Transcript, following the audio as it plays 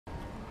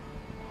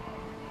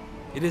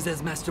It is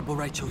as Master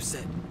Boraicho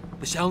said.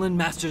 The Shaolin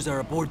Masters are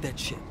aboard that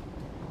ship.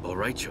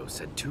 Boraicho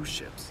said 2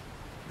 ships.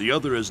 The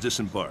other has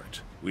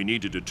disembarked. We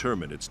need to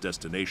determine its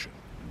destination.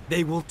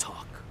 They will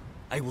talk.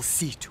 I will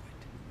see to it.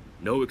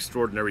 No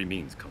extraordinary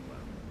means, Kung Lao.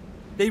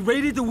 They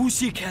raided the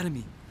Wuxi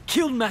Academy,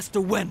 killed Master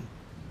Wen.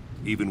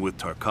 Even with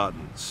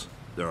Tarkatans,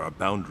 there are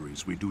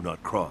boundaries we do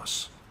not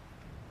cross.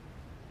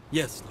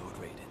 Yes, Lord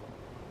Raiden.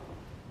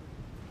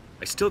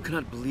 I still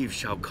cannot believe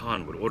Shao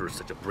Kahn would order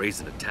such a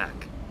brazen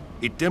attack.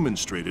 It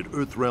demonstrated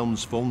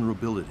Earthrealm's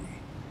vulnerability.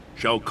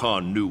 Shao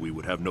Kahn knew we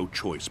would have no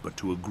choice but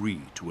to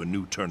agree to a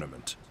new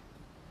tournament.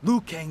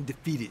 Liu Kang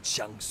defeated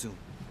Shang Tsung.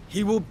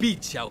 He will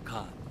beat Shao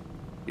Kahn.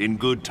 In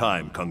good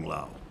time, Kung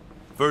Lao.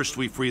 First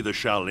we free the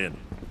Shaolin.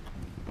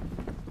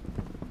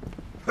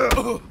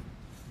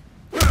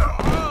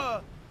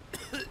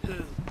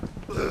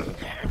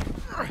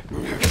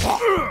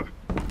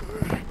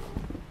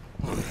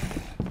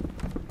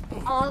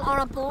 All are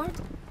aboard?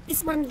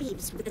 This one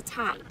leaves with the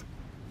tide.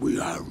 We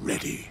are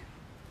ready.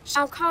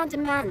 Shao Kahn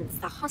demands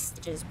the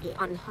hostages be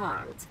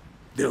unharmed.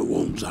 Their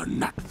wounds are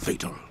not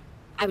fatal.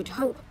 I would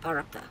hope,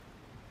 Baraka.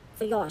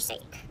 For your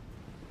sake.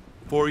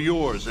 For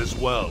yours as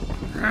well.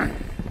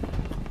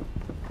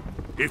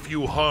 If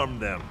you harm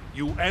them,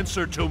 you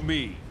answer to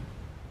me.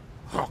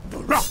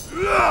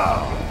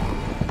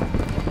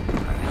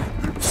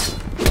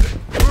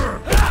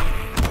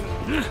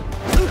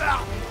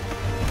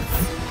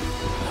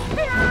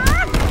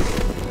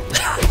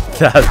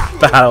 That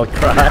battle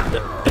cry.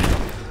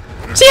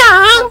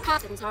 Shao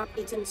Kahn's are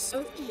beaten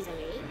so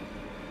easily.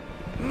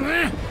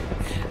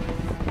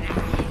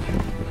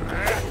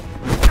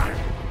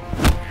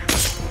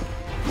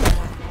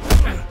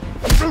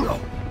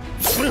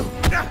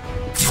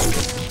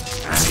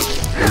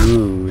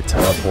 Ooh,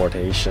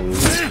 teleportation.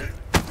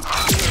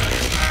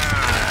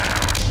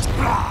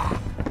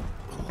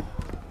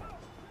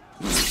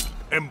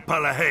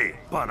 Empalahe,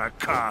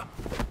 Baraka.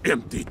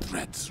 Empty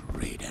threats,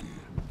 Raiden.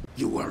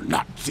 You will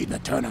not see the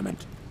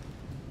tournament.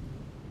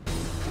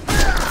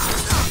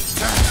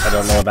 I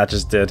don't know what that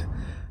just did.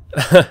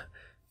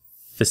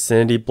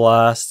 Vicinity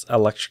Blast,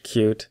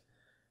 Electrocute,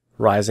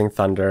 Rising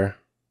Thunder,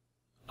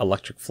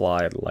 Electric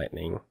Fly,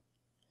 Lightning.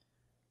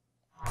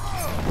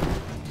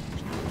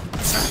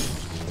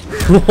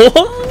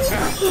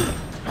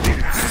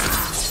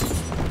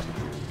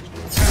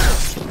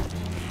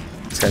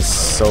 This guy's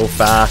so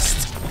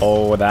fast.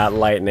 Oh, that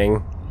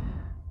lightning.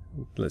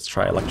 Let's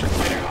try electric.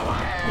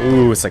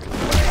 Ooh, it's like...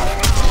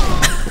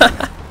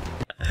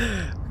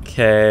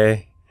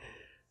 Okay.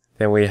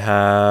 Then we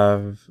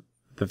have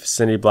the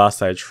Vicinity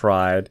Blast I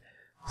tried.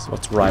 So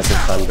what's Rising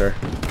Thunder?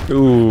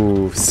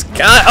 Ooh,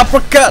 Sky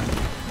Uppercut!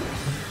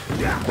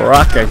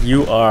 Baraka,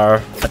 you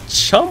are a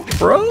chump,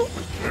 bro!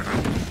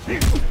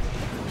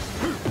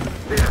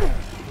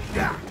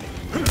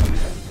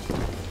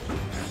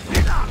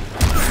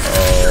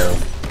 Oh.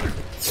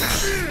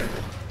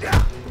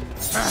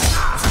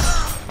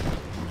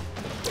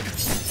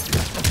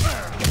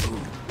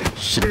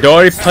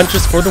 Shidori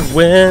punches for the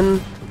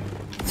win!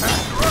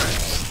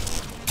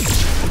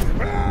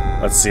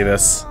 Let's see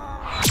this.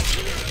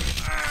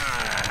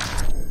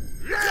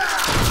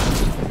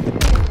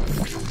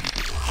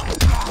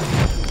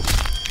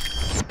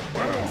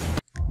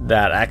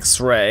 That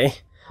X-ray.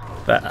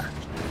 That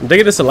I'm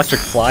digging this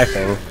electric fly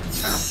thing.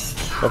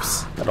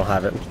 Oops, I don't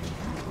have it.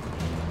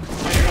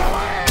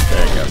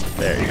 There you go.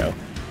 There you go.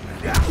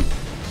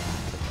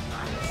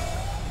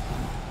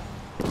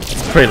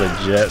 It's pretty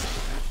legit.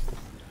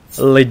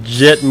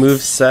 Legit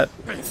moveset.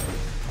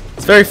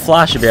 It's very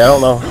flashy, but I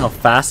don't know how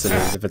fast it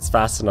is, if it's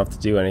fast enough to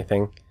do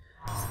anything.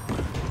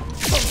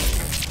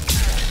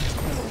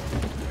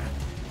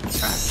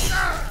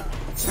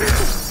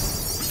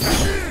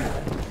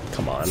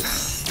 Come on.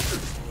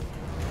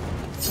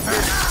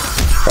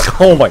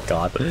 Oh my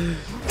god.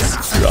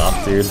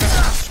 Drop, dude.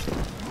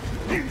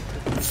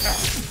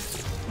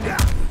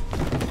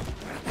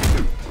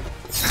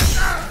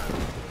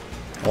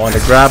 I wanted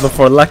to grab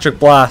before electric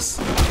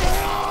blast.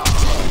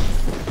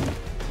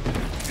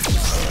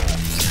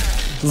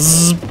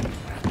 Zzz.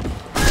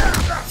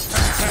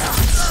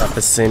 That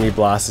Vicinity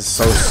Blast is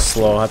so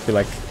slow. I have to be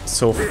like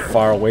so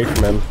far away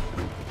from him.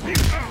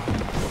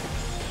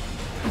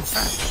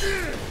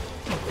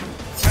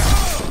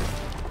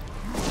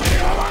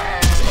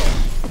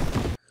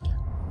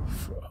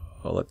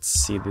 Well, let's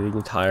see the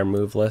entire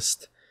move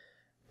list.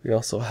 We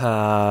also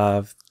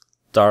have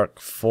Dark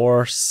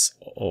Force.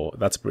 Oh,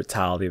 that's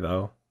Brutality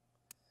though.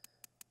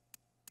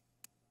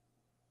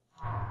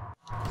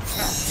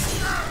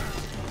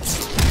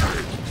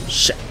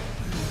 Shit.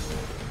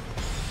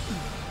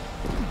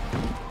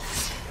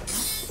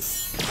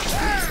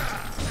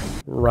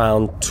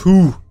 Round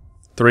 2.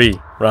 3.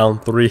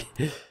 Round 3.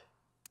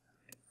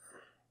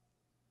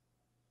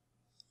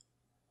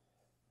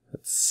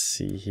 Let's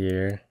see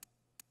here.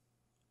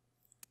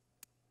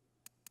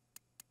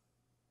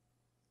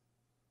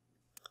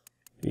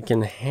 You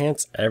can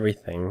enhance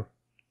everything.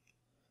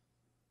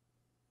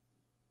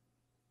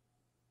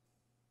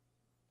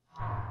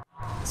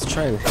 Let's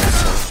try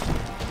enhancing.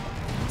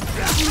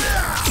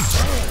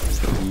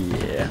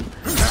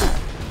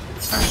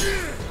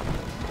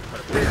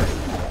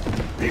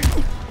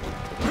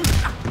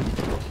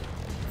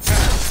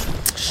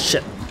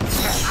 Shit.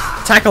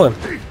 Tackle him.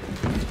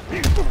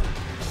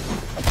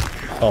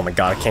 Oh my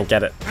god, I can't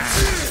get it.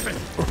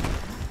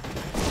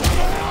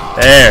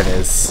 There it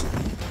is.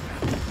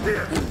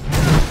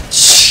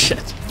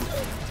 Shit.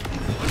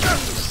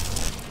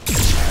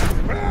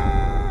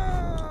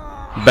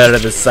 Better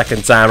the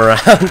second time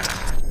around.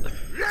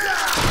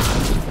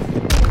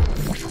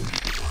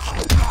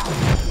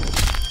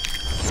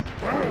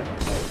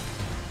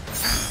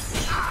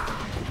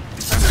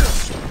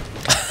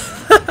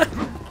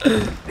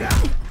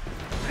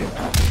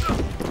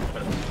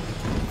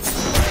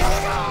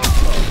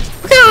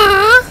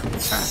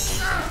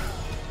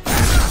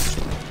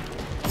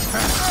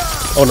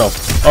 Oh no.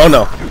 Oh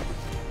no.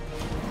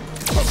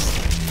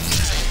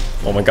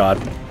 Oh my god.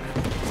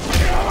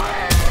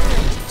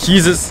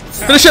 Jesus.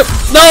 Finish him!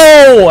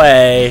 No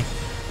way!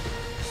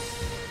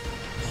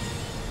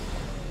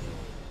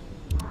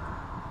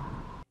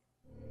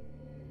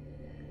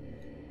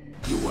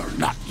 You will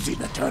not see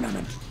the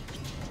tournament.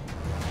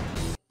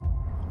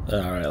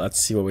 Alright,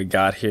 let's see what we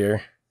got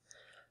here.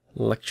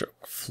 Electric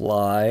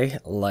Fly,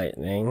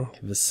 Lightning,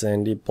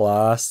 Vicinity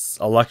Blasts,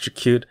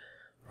 Electrocute,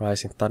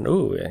 Rising Thunder.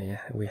 Ooh, yeah,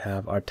 we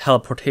have our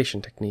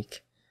teleportation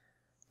technique.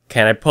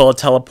 Can I pull a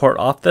teleport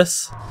off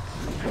this?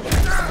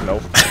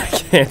 Nope.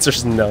 The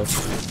answer's no.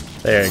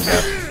 There you go.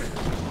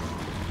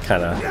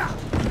 Kinda.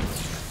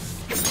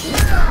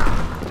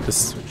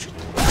 This is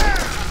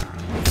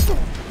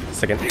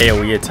it's like an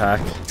AoE attack.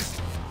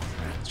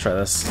 Let's try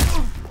this.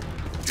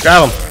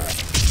 Grab him!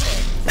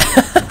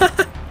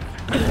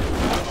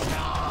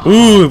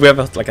 Ooh, we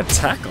have like a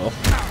tackle.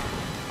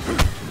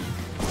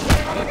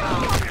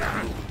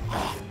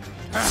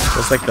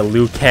 It's like the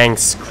Liu Kang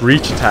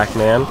screech attack,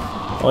 man.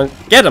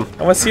 Get him!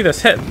 I want to see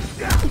this hit.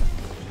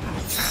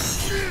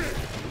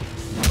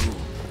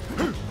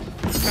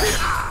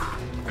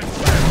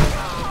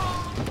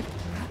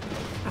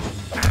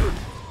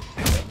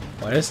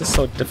 Why is this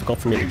so difficult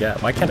for me to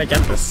get? Why can't I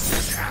get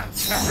this?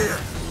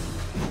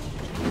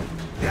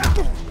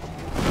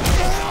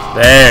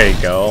 There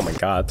you go. Oh my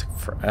god, it took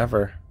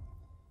forever.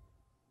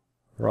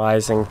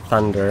 Rising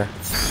Thunder.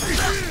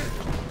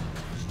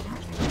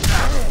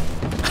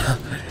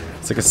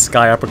 It's like a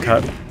sky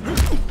uppercut.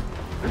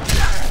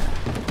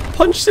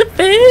 Punch the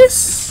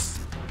face!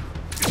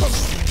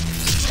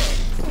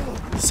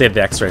 Save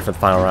the X-ray for the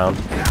final round.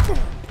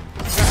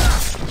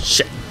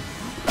 Shit.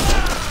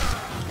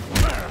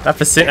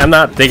 That I'm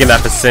not digging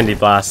that Vicinity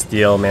Blast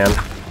deal, man.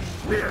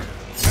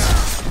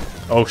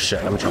 Oh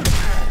shit, I'm in trouble.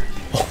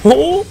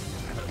 Oh!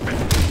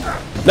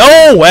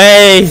 No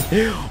way!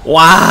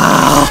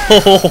 Wow!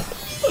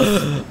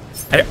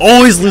 I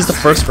always lose the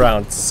first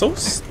round. It's so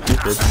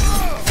stupid.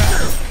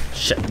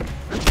 Shit.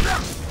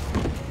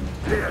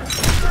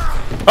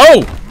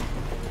 Oh!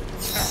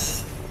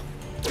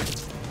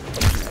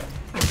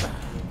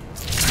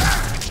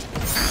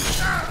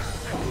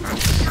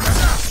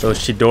 Those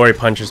Chidori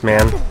punches,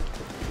 man.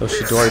 Those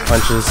Chidori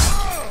punches.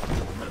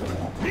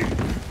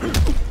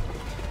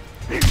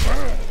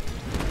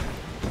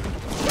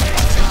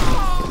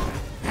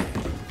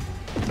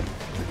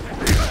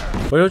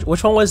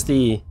 Which one was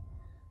the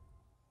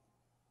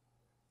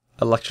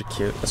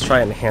electrocute? Let's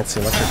try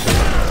enhancing electrocute.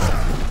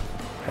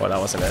 Oh, that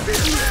wasn't it.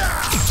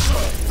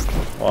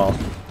 Well,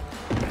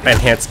 I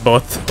enhanced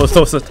both of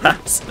those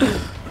attacks. You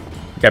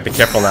gotta be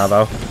careful now,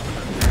 though.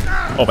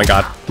 Oh my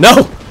god.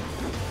 No!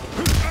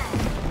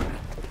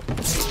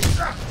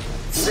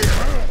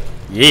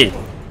 Yeah.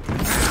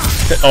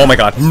 Oh my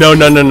god. No,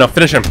 no, no, no.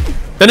 Finish him.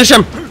 Finish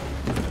him!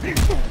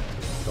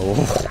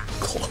 Oh,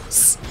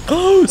 close.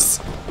 Close!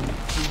 Do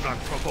not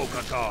provoke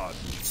a god.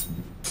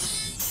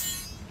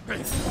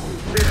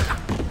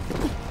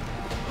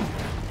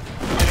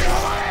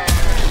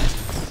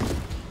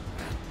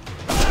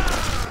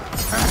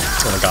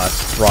 Oh my god.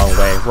 Wrong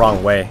way.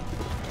 Wrong way.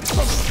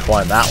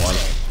 Wanted that one.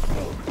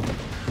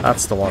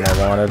 That's the one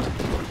I wanted.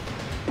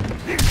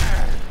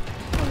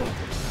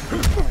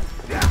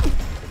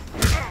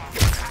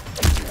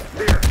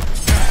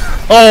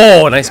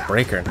 Oh, nice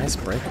breaker. Nice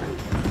breaker.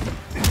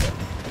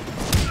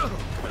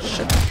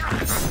 Shit.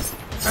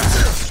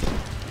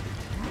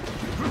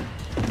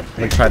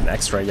 I haven't tried an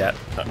X-ray yet.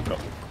 Oh,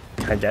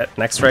 can I get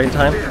an X-ray in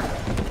time?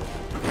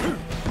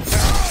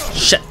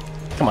 Shit.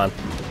 Come on.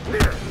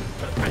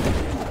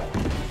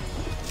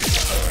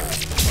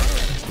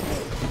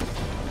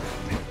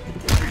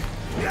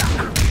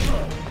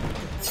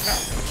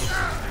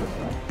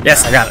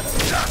 Yes, I got it.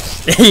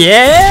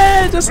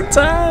 Yeah, just in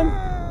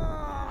time.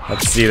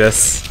 Let's see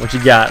this. What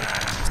you got?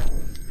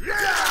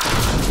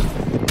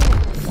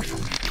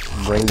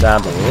 Bring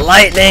down the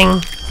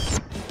lightning.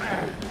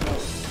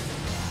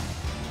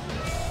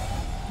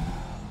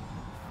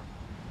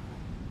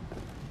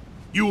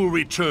 You will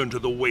return to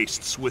the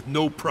wastes with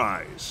no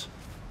prize.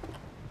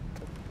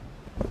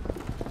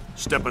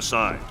 Step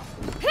aside.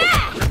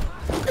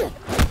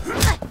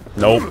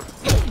 Nope.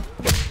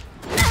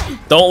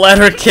 Don't let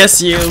her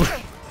kiss you.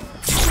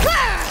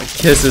 The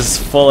kiss is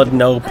full of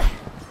nope.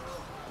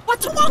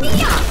 What's wrong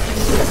here?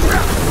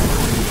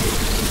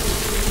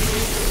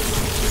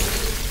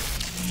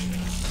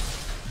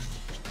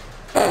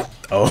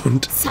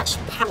 Owned. Such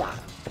power.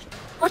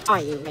 What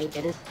are you,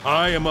 Raiden?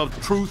 I am of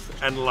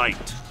truth and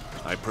light.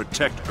 I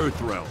protect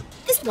Earthrealm.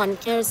 This one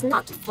cares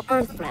not for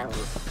Earthrealm,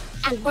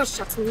 and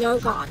worships no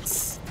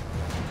gods.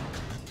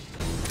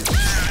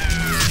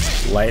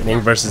 Lightning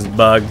versus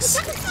bugs.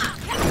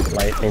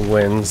 Lightning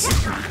wins.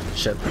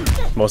 Shit.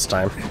 Most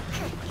time.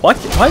 What?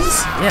 Why is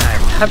this? Yeah, I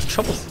have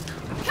trouble.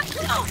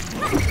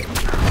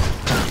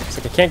 It's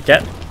like I can't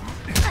get.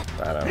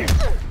 I don't know.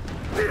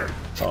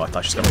 Oh, I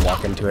thought she was gonna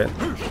walk into it.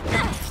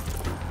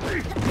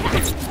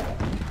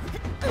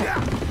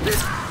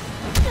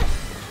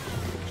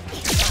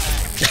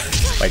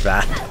 Like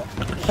that.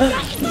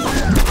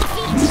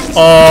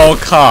 Oh,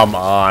 come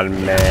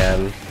on,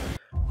 man.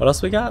 What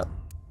else we got?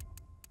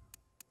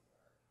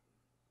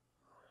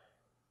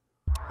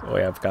 Oh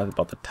yeah, I forgot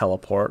about the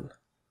teleport.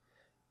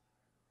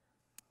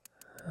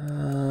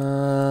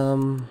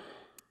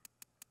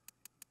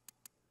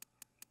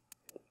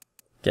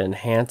 Can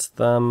enhance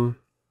them.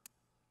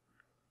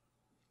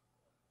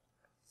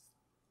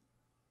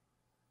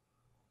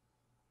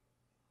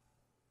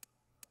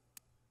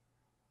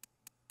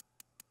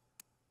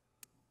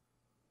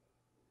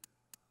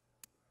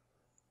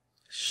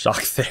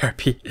 Shock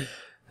therapy.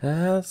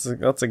 That's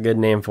a good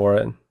name for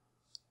it.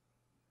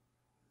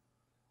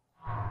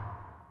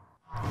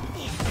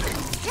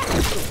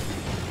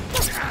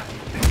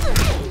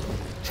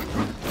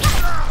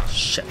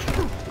 Shit.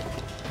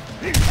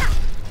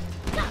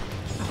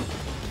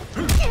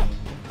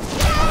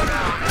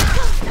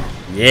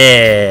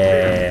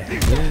 Yeah.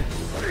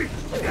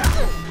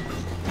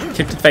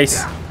 Kick the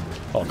face.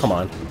 Oh, come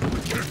on.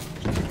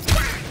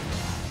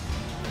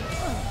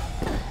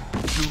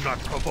 Do not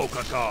provoke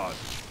a god.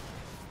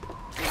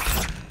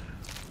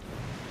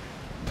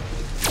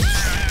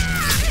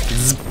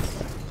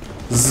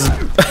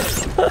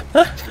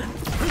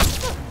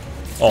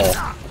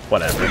 Oh,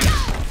 whatever.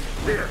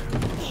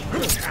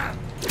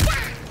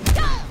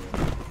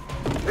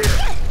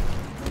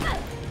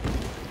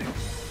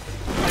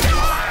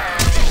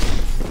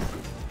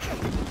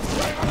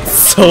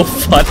 So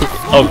funny.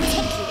 Oh.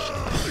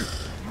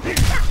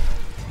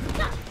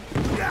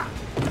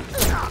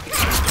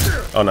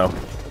 Oh no.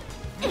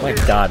 Oh my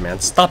god, man.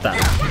 Stop that.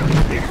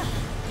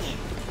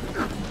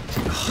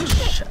 Oh,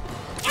 shit.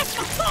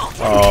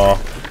 Oh.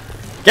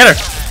 Get her!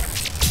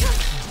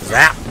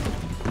 Zap!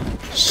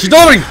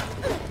 Shidori!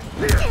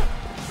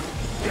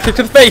 Kick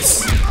to the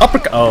face!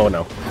 Uppercut! Oh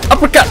no.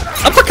 Uppercut!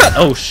 Uppercut!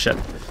 Oh shit.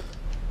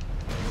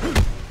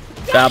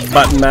 That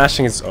button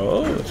mashing is.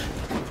 Oh.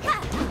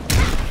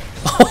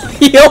 Oh,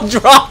 heel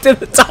dropped in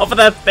the top of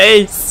that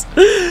face!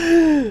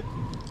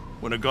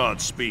 When a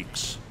god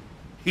speaks,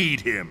 heed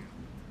him.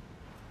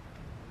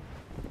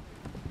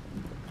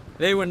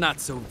 They were not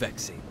so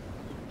vexing.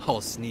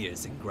 All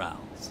sneers and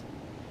growls.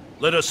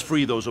 Let us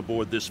free those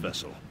aboard this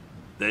vessel.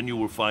 Then you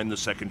will find the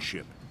second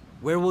ship.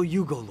 Where will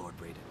you go, Lord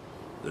Raiden?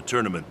 The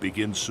tournament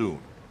begins soon.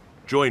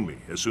 Join me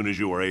as soon as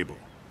you are able.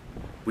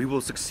 We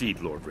will succeed,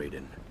 Lord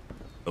Raiden.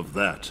 Of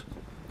that,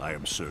 I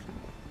am certain.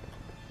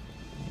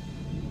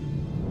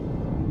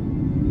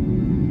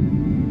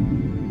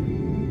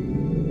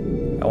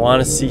 I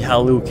want to see how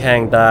Liu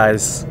Kang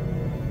dies.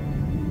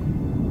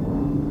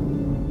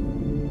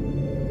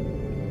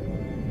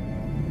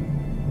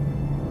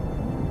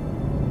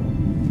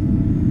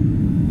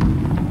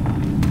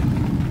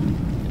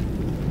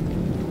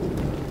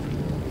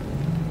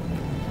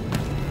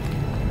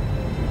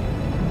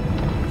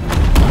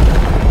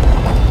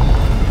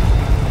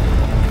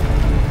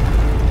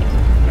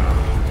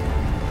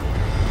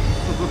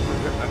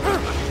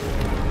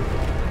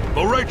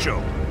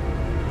 Borracho!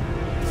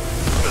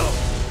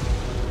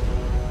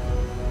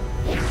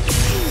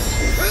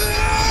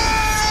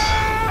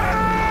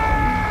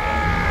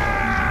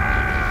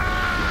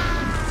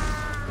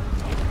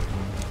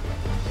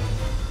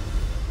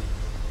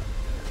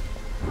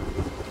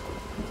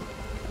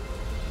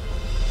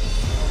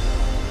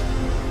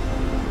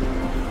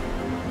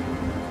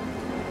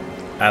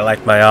 I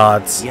like my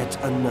odds.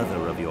 Yet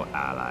another of your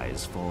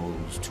allies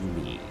falls to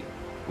me.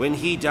 When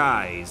he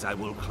dies, I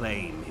will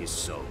claim his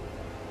soul.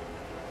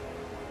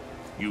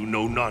 You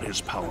know not his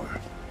power.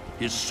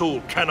 His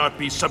soul cannot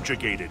be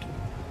subjugated.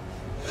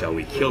 Shall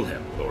we kill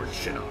him, Lord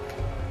Shinnok?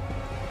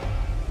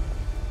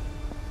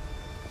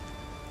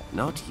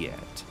 Not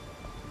yet.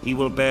 He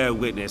will bear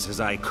witness as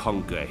I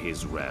conquer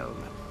his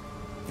realm.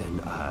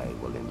 Then I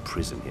will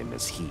imprison him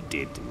as he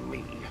did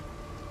me.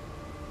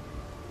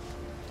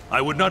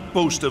 I would not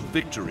boast of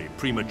victory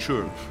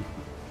prematurely.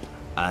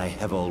 I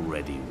have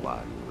already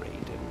won,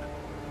 Raiden.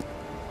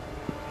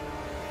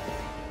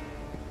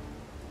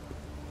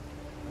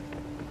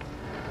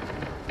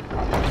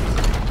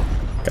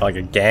 Got like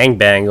a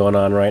gangbang going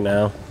on right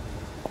now.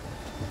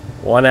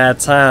 One at a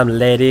time,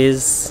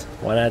 ladies.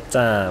 One at a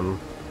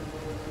time.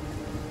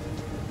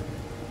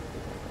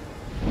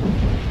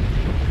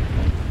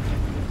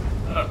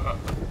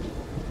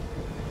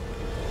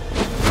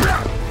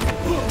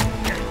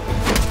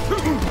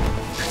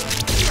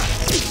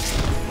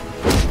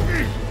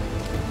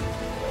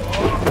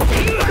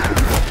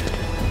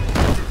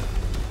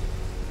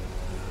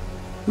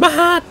 My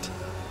hat!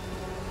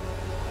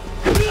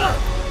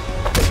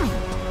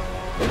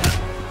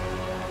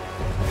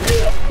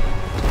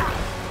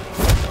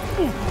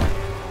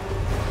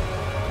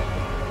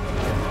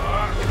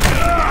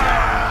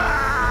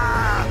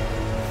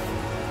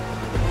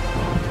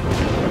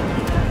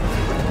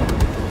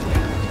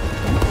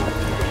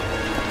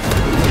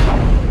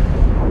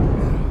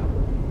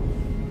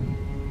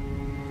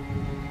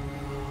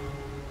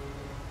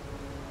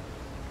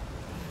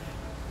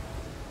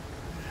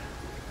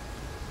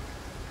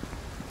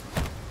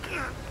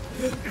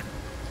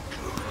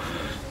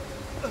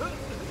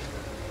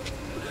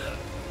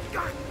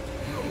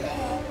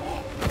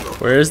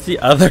 Where's the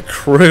other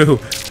crew?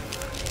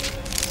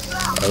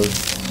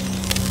 Oh.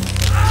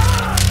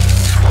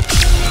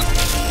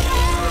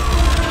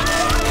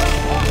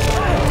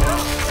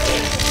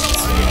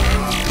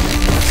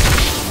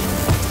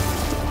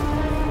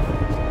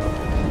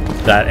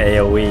 That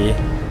AoE.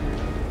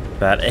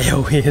 That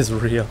AoE is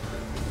real.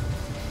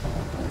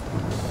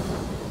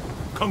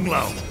 Kung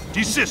Lao,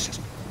 desist!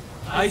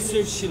 I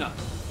serve Shinnok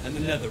and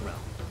the NetherRealm.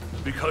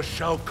 Because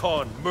Shao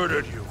Kahn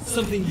murdered you.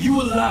 Something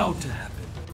you allowed to happen.